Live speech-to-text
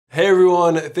Hey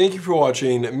everyone, thank you for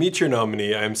watching Meet Your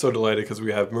Nominee. I'm so delighted because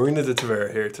we have Marina de Tavira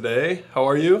here today. How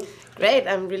are you? Great,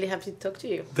 I'm really happy to talk to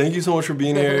you. Thank you so much for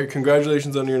being here.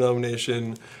 Congratulations on your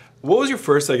nomination. What was your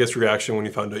first, reaction when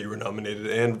you found out you were nominated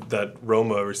and that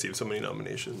Roma received so many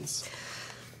nominations?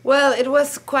 Well, it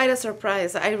was quite a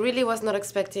surprise. I really was not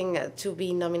expecting to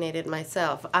be nominated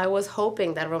myself. I was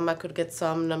hoping that Roma could get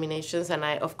some nominations, and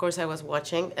of course I was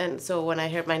watching. And so when I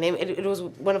heard my name, it was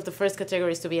one of the first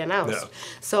categories to be announced. Yeah.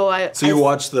 So you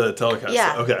watched the telecast?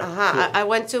 Yeah. Okay. Cool. I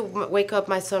went to wake up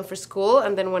my son for school,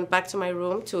 and then went back to my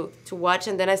room to watch,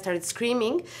 and then I started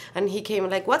screaming, and he came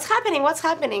like, "What's happening? What's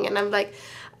happening?" And I'm like,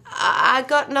 I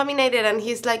got nominated, and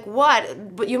he's like,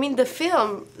 "What? But you mean the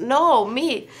film? No,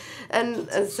 me." And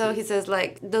so he says,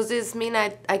 like, "Does this mean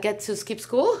I get to skip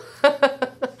school?"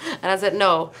 And I said,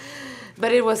 "No."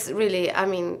 But it was really, I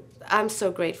mean, I'm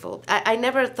so grateful. I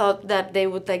never thought that they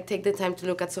would take the time to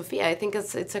look at Sofia. I think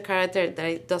it's a character that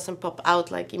it doesn't pop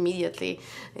out immediately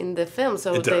in the film.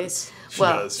 So it does. She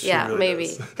really maybe.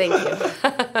 Does. Thank you.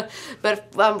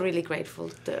 But I'm really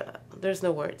grateful. There's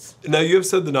no words. Now you have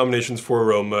said the nominations for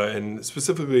Roma, and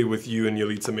specifically with you and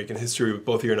Yalitza making history with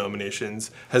both of your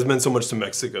nominations, has meant so much to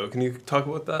Mexico. Can you talk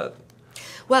about that?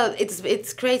 Well,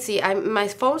 it's crazy. My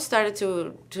phone started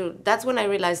to. That's when I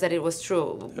realized that it was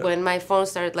true. Yeah. When my phone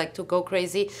started to go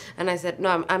crazy, and I said,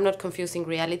 "No, I'm not confusing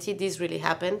reality. This really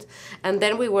happened." And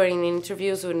then we were in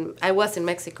interviews when I was in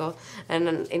Mexico, and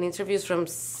in interviews from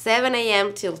 7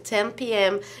 a.m. till 10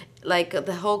 p.m.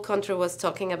 The whole country was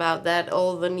talking about that,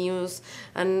 all the news,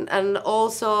 and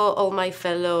also all my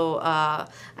fellow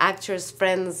actors,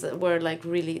 friends were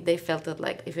really, they felt it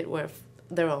like if it were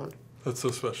their own. That's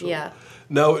so special. Yeah.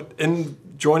 Now, in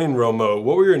joining Roma,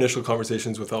 what were your initial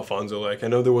conversations with Alfonso like? I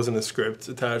know there wasn't a script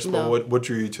attached, but what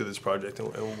drew you to this project, and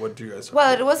what do you guys talk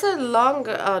about? It was a long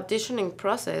auditioning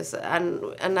process,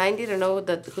 and I didn't know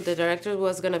who the director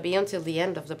was going to be until the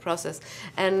end of the process.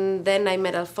 And then I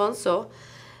met Alfonso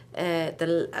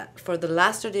for the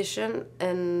last audition,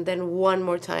 and then one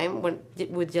more time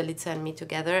with Yalitza and me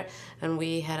together, and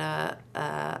we had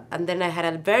and then I had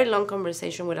a very long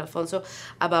conversation with Alfonso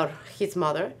about his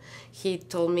mother. He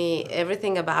told me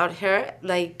everything about her,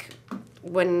 like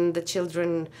when the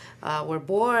children were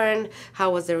born, how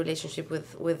was the relationship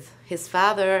with his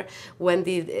father, when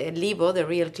did Libo, the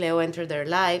real Cleo, enter their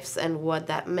lives, and what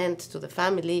that meant to the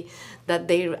family, that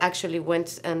they actually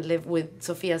went and lived with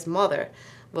Sofia's mother.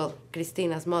 Well,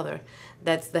 Cristina's mother.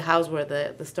 That's the house where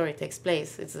the story takes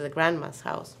place. It's the grandma's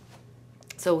house.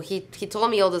 So he told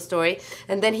me all the story,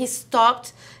 and then he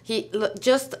stopped.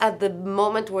 Just at the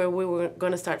moment where we were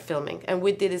going to start filming, and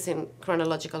we did this in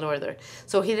chronological order.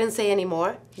 So he didn't say any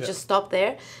more. He just stopped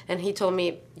there, and he told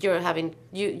me, "You're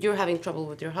having trouble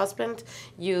with your husband.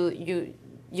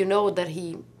 You know that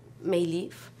he may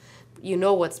leave. You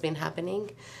know what's been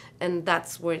happening." And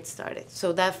that's where it started.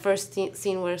 So that first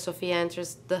scene where Sofia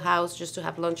enters the house just to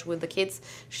have lunch with the kids,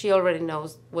 she already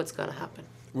knows what's going to happen.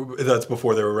 That's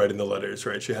before they were writing the letters,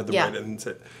 right? She had them write it and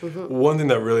say. Mm-hmm. One thing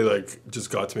that really just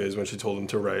got to me is when she told him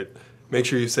to write, make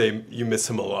sure you say you miss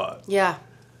him a lot. Yeah.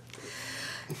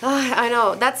 I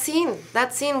know. That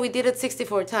scene, we did it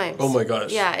 64 times. Oh my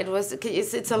gosh. Yeah,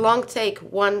 it's a long take,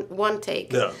 one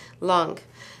take, long.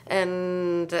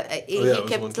 And he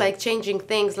kept changing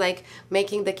things,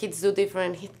 making the kids do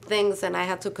different things, and I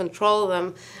had to control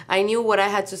them. I knew what I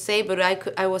had to say, but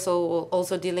I was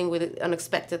also dealing with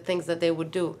unexpected things that they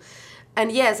would do.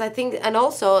 And yes, I think, and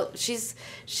also she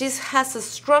has a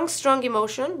strong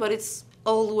emotion, but it's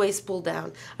always pulled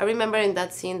down. I remember in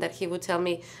that scene that he would tell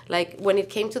me, when it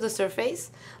came to the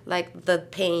surface, the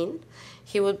pain,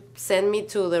 he would send me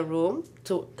to the room,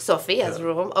 to Sofia's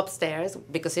room upstairs,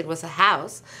 because it was a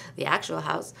house, the actual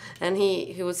house, and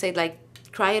he would say,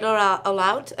 cry it all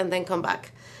out and then come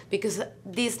back. Because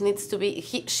this needs to be,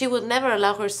 she would never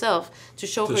allow herself to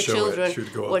show her children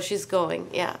where she's going.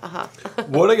 Yeah,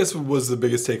 What, I guess, was the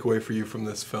biggest takeaway for you from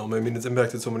this film? I mean, it's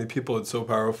impacted so many people, it's so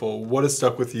powerful. What has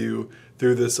stuck with you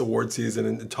through this award season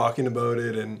and talking about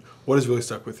it, and what has really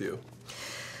stuck with you?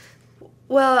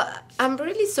 Well, I'm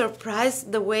really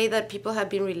surprised the way that people have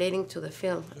been relating to the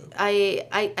film. I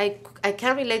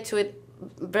can relate to it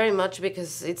very much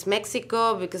because it's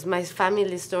Mexico, because my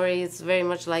family story is very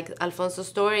much like Alfonso's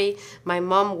story. My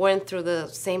mom went through the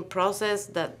same process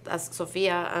as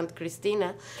Sofia and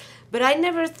Cristina. But I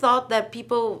never thought that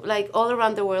people all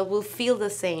around the world will feel the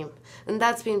same. And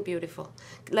that's been beautiful.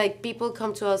 People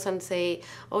come to us and say,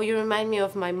 "Oh, you remind me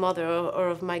of my mother or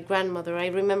of my grandmother. I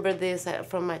remember this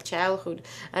from my childhood."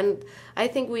 And I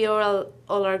think we all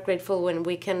are grateful when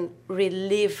we can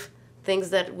relive things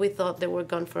that we thought they were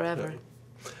gone forever. Yeah.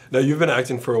 Now, you've been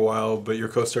acting for a while, but your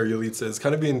co-star Yalitza is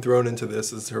kind of being thrown into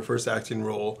this as her first acting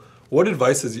role. What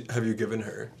advice have you given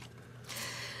her?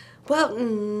 Well,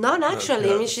 none actually.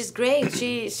 Yeah. I mean, she's great.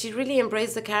 She really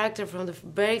embraced the character from the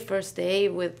very first day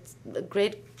with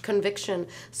great conviction.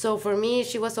 So for me,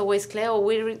 she was always Cleo.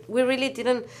 We really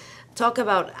didn't talk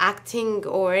about acting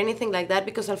or anything like that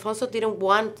because Alfonso didn't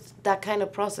want that kind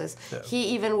of process. Yeah. He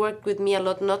even worked with me a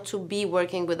lot not to be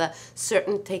working with a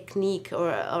certain technique or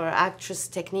actress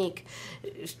technique.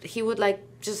 He would like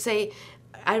just say,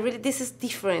 this is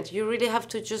different. You really have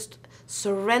to just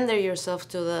surrender yourself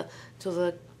to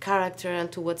the character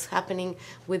and to what's happening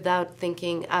without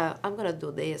thinking, I'm gonna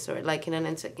do this, or like in an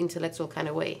intellectual kind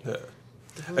of way. Yeah.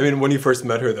 I mean, when you first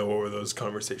met her, though, what were those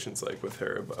conversations like with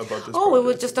her about this? Oh, project? We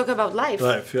would just talk about life.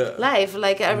 Life, yeah. Life.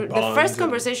 Like the first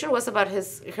conversation was about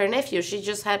her nephew.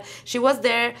 She was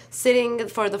there sitting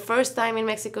for the first time in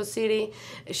Mexico City.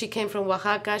 She came from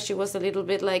Oaxaca. She was a little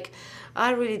bit like,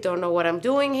 I really don't know what I'm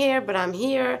doing here, but I'm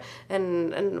here.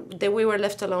 And then we were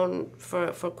left alone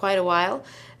for quite a while.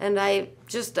 And I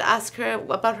just asked her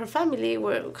about her family.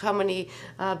 How many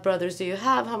brothers do you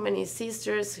have? How many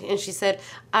sisters? And she said,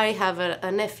 I have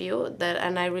a nephew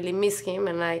and I really miss him,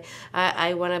 and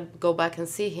I want to go back and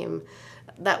see him.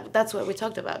 That's what we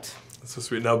talked about. That's so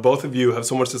sweet. Now, both of you have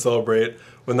so much to celebrate.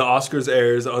 When the Oscars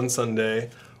airs on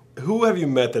Sunday, who have you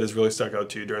met that has really stuck out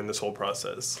to you during this whole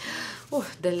process? Oh,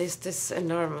 the list is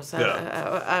enormous.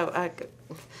 Yeah.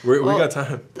 We got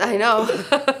time. I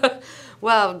know.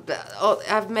 Well,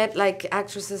 I've met like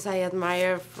actresses I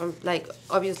admire from, like,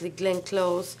 obviously Glenn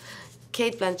Close,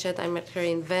 Kate Blanchett. I met her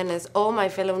in Venice. All my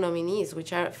fellow nominees,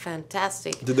 which are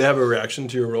fantastic. Did they have a reaction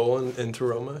to your role into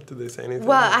Roma? Did they say anything?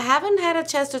 Well, I haven't had a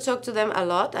chance to talk to them a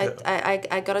lot.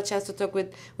 I got a chance to talk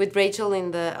with Rachel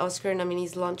in the Oscar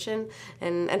nominees luncheon,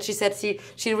 and she said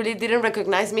she really didn't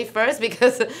recognize me first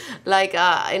because like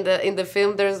in the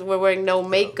film we're wearing no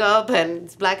makeup and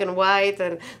it's black and white,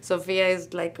 and Sofia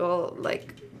is like all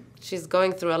like, she's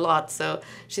going through a lot. So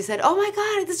she said, oh my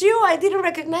God, it's you. I didn't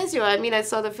recognize you. I mean, I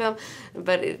saw the film,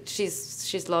 but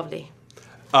she's lovely.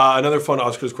 Another fun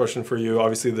Oscars question for you.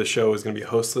 Obviously, the show is going to be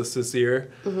hostless this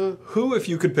year. Mm-hmm. Who, if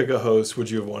you could pick a host,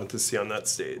 would you have wanted to see on that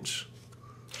stage?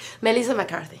 Melissa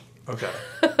McCarthy. Okay.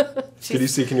 Did you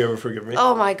see Can You Ever Forgive Me?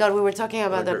 Oh my God, we were talking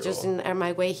about that just on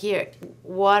my way here.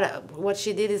 What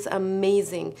she did is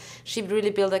amazing. She really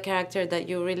built a character that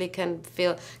you really can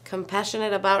feel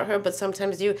compassionate about her, but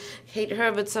sometimes you hate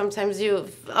her, but sometimes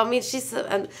she's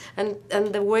and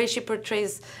the way she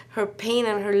portrays her pain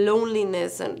and her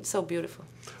loneliness, and so beautiful.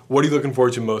 What are you looking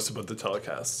forward to most about the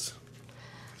telecast?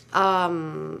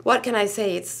 What can I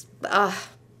say? It's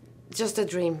just a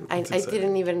dream. I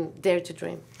didn't even dare to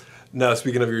dream. Now,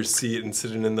 speaking of your seat and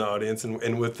sitting in the audience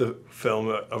and with the film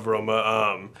of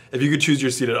Roma, if you could choose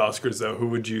your seat at Oscars, though, who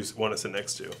would you want to sit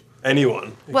next to?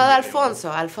 Anyone. Well,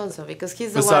 Alfonso, because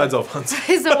he's the one. Besides Alfonso.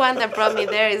 He's the one that brought me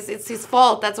there. It's his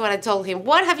fault. That's what I told him.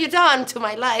 What have you done to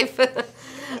my life?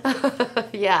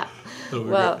 Yeah.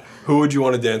 Well, great. Who would you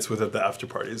want to dance with at the after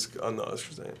parties on the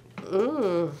Oscars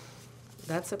night?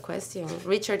 That's a question.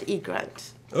 Richard E.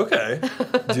 Grant. Okay.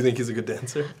 Do you think he's a good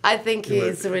dancer? I think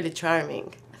he's really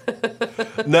charming.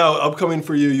 Now, upcoming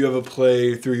for you, you have a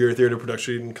play through your theater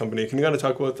production company. Can you kind of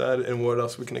talk about that and what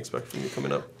else we can expect from you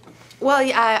coming up? Well,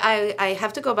 I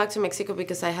have to go back to Mexico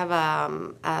because I have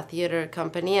a theater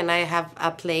company, and I have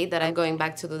a play that I'm going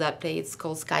back to do that play. It's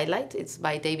called Skylight. It's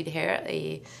by David Hare,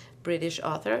 a British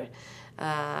author.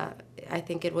 I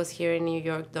think it was here in New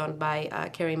York, done by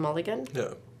Carey Mulligan.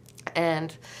 Yeah.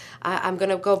 And I'm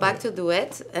going to go back to do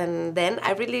it, and then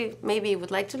I really maybe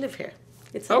would like to live here.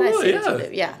 It's a nice city to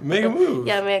live. Yeah. Make a move.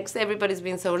 Yeah, everybody's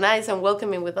been so nice and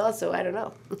welcoming with us, so I don't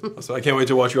know. So I can't wait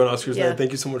to watch you on Oscars night.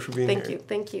 Thank you so much for being here.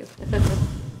 Thank you.